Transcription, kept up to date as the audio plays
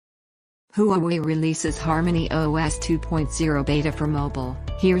Huawei releases HarmonyOS 2.0 beta for mobile.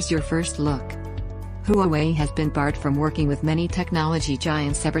 Here's your first look. Huawei has been barred from working with many technology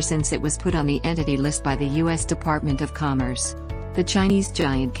giants ever since it was put on the entity list by the US Department of Commerce. The Chinese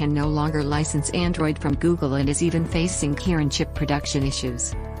giant can no longer license Android from Google and is even facing key chip production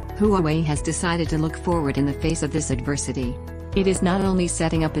issues. Huawei has decided to look forward in the face of this adversity. It is not only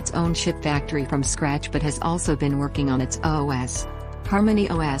setting up its own chip factory from scratch but has also been working on its OS.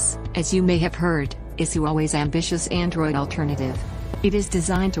 HarmonyOS, as you may have heard, is Huawei's ambitious Android alternative. It is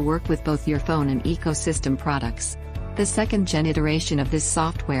designed to work with both your phone and ecosystem products. The second-gen iteration of this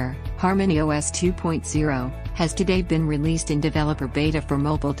software, HarmonyOS 2.0, has today been released in developer beta for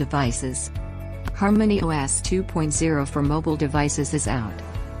mobile devices. HarmonyOS 2.0 for mobile devices is out.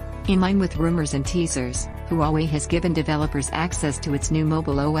 In line with rumors and teasers, Huawei has given developers access to its new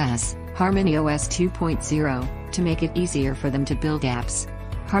mobile OS, HarmonyOS 2.0, to make it easier for them to build apps.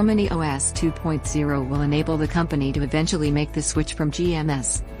 HarmonyOS 2.0 will enable the company to eventually make the switch from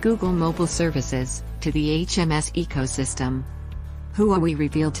GMS, Google Mobile Services, to the HMS ecosystem. Huawei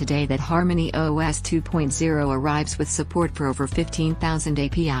revealed today that HarmonyOS 2.0 arrives with support for over 15,000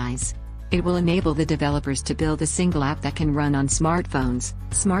 APIs. It will enable the developers to build a single app that can run on smartphones,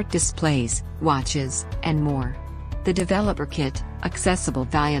 smart displays, watches, and more. The developer kit, accessible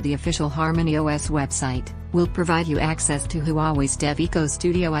via the official HarmonyOS website, will provide you access to Huawei's DevEco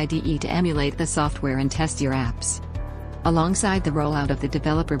Studio IDE to emulate the software and test your apps. Alongside the rollout of the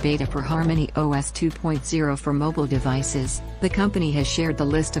developer beta for HarmonyOS 2.0 for mobile devices, the company has shared the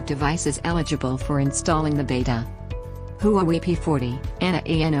list of devices eligible for installing the beta. Huawei P40,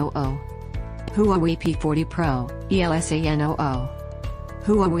 ANOO. Huawei P40 Pro, ELSANOO.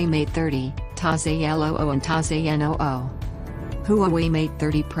 Huawei Mate 30, TAZALOO and TAZANOO. Huawei Mate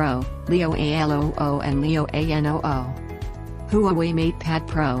 30 Pro, LEOALOO and LEOANOO. Huawei Mate Pad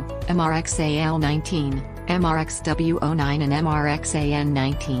Pro, MRXAL19, MRXW09 and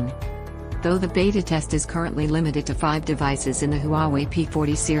MRXAN19. Though the beta test is currently limited to 5 devices in the Huawei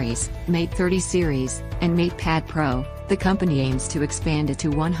P40 series, Mate 30 series, and Mate Pad Pro, the company aims to expand it to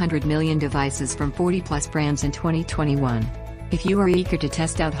 100 million devices from 40+ brands in 2021. If you are eager to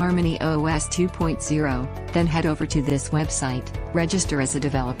test out HarmonyOS 2.0, then head over to this website, register as a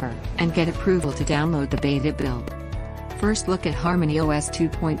developer, and get approval to download the beta build. First look at HarmonyOS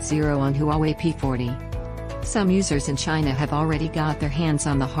 2.0 on Huawei P40. Some users in China have already got their hands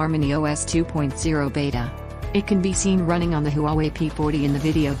on the HarmonyOS 2.0 beta. It can be seen running on the Huawei P40 in the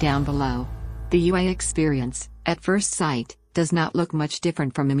video down below. The UI experience, at first sight, does not look much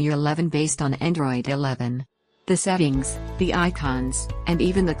different from MIUI 11 based on Android 11. The settings, the icons, and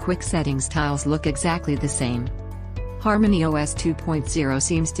even the quick settings tiles look exactly the same. HarmonyOS 2.0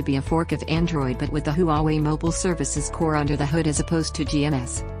 seems to be a fork of Android but with the Huawei Mobile Services core under the hood as opposed to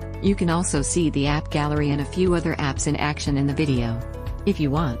GMS. You can also see the app gallery and a few other apps in action in the video. If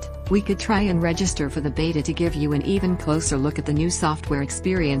you want, we could try and register for the beta to give you an even closer look at the new software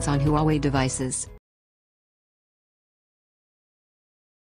experience on Huawei devices.